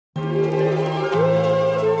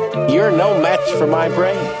You're no match for my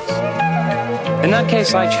brains. In that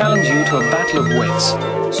case, I challenge you to a battle of wits.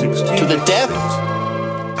 To the death,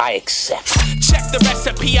 I accept. Check the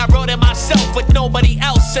recipe, I wrote it myself with nobody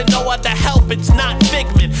else and no other help. It's not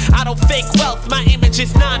figment, I don't fake wealth, my image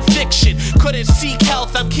is non-fiction. Couldn't seek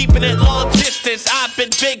health, I'm keeping it long distance. I've been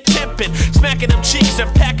big pimping, smacking them cheeks and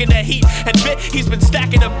packing the heat. And Vic, he's been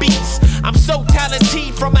stacking the beats. I'm so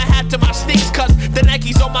talented from my hat to my sneaks, cause the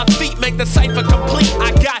Nikes on my feet make the cipher complete.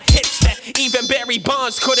 I got hits that even Barry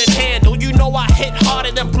Bonds couldn't handle. You know I hit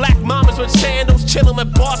harder than black mamas with sandals. Chillin'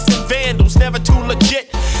 with Boston Vandals, never too legit.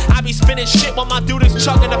 I be spinning shit while my dude is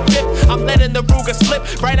chugging a fifth. I'm letting the Ruger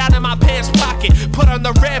slip right out of my pants pocket. Put on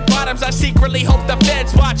the red bottoms, I secretly hope the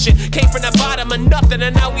feds watching. Came from the bottom of nothing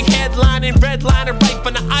and now we headlining, redlining right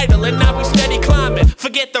from the idol. And now we steady climbing.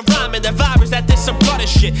 Forget the rhyming, the vibe is that this some gutter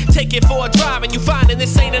shit. Take it for a drive and you findin'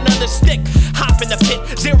 this ain't another stick. Hop in the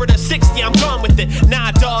pit, 0 to 60, I'm gone with it.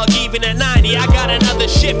 Nah dog, even at 90, I got another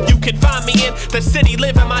shift. You can find me in the city,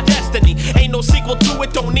 living my destiny. Ain't no sequel to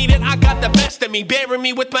it, don't need it, I got the best of me. Bury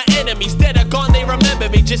me with my enemies, dead or gone, they remember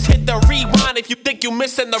me. Just hit the rewind if you think you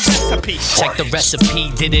missing the recipe. Check the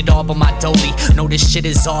recipe, did it all by my dolly. Know this shit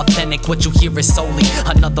is authentic, what you hear is solely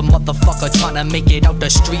another motherfucker tryna make it out the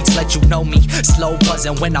streets, let you know me. Slow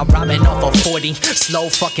buzzing when I'm rhyming off a 40. Slow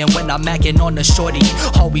fucking when I'm macking on the shorty.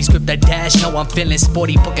 Always grip the dash, know I'm feeling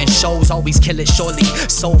sporty. Booking shows, always kill it surely.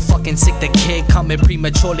 So fucking sick, the kid coming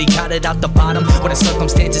prematurely. Got it out the bottom when the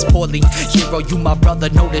circumstances poorly. Hero, you my brother,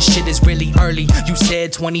 know this shit is really early. You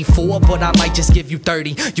said 24, but I might just give you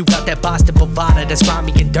 30. You got that Boston bravado that's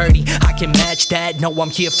grimy and dirty. I can match that, know I'm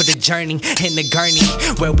here for the journey. In the gurney,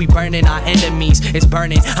 where we burning our enemies, it's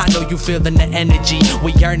burning. I know you feeling the energy,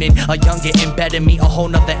 we yearning. A youngin' embedded me, a whole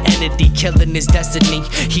nother entity. Killing his destiny,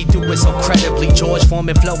 he do it so credibly. George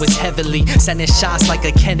Foreman flow is heavily, sending shots like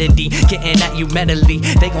a Kennedy. Getting at you mentally,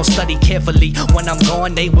 they gon' study carefully. When I'm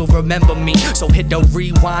gone, they will remember me. So hit the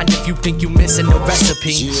rewind if you think you missing the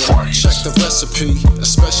recipe. Yeah, check the recipe,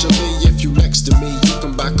 especially if you next to me. You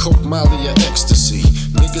can buy Coke, Molly, or ecstasy.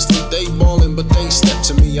 Niggas think they ballin', but they ain't step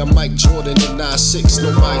to me. I'm Mike Jordan in 9'6",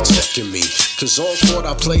 nobody checking me. Cause on court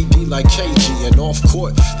I play D like KG, and off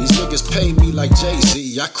court these niggas pay me like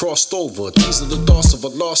Jay-Z. I crossed over, these are the thoughts of a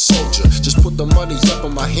lost soldier. Just put the money up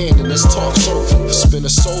in my hand and this talk's over. Spend a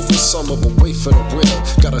sober summer but wait for the winter.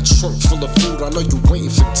 Got a trunk full of food, I know you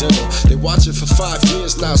waiting for dinner. They watch it for 5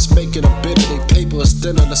 years, now it's making a bitter. They paper is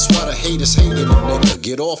thinner, that's why the haters hating a nigga.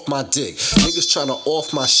 Get off my dick, niggas tryna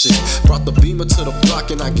off my shit. Brought the beamer to the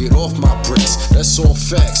block and I get off my bricks. That's all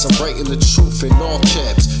facts, I'm writing the truth in all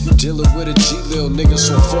caps. You dealing with a G, little nigga,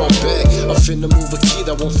 so fall back. I'm finna move a key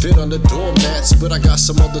that won't fit on the doormats, but I got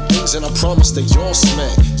some other things and I promise they all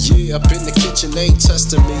smack. Yeah, up in the kitchen, they ain't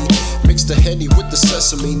testing me. Mix the Henny with the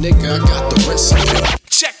sesame, nigga, I got the recipe.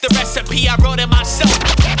 Check the recipe, I wrote it myself.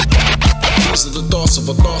 These are the thoughts of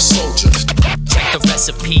a lost soldier. Check the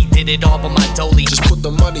recipe, did it all by my dolly. Just put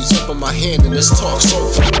the money up in my hand and this talk's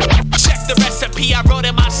over. Check the recipe, I wrote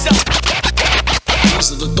it myself.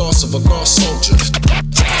 These are the thoughts of a lost soldier.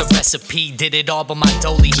 Check the recipe, did it all by my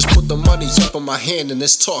dolly. Just put the money up in my hand and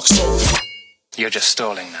this talk's over. You're just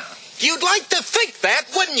stalling now. You'd like to think that,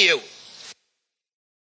 wouldn't you?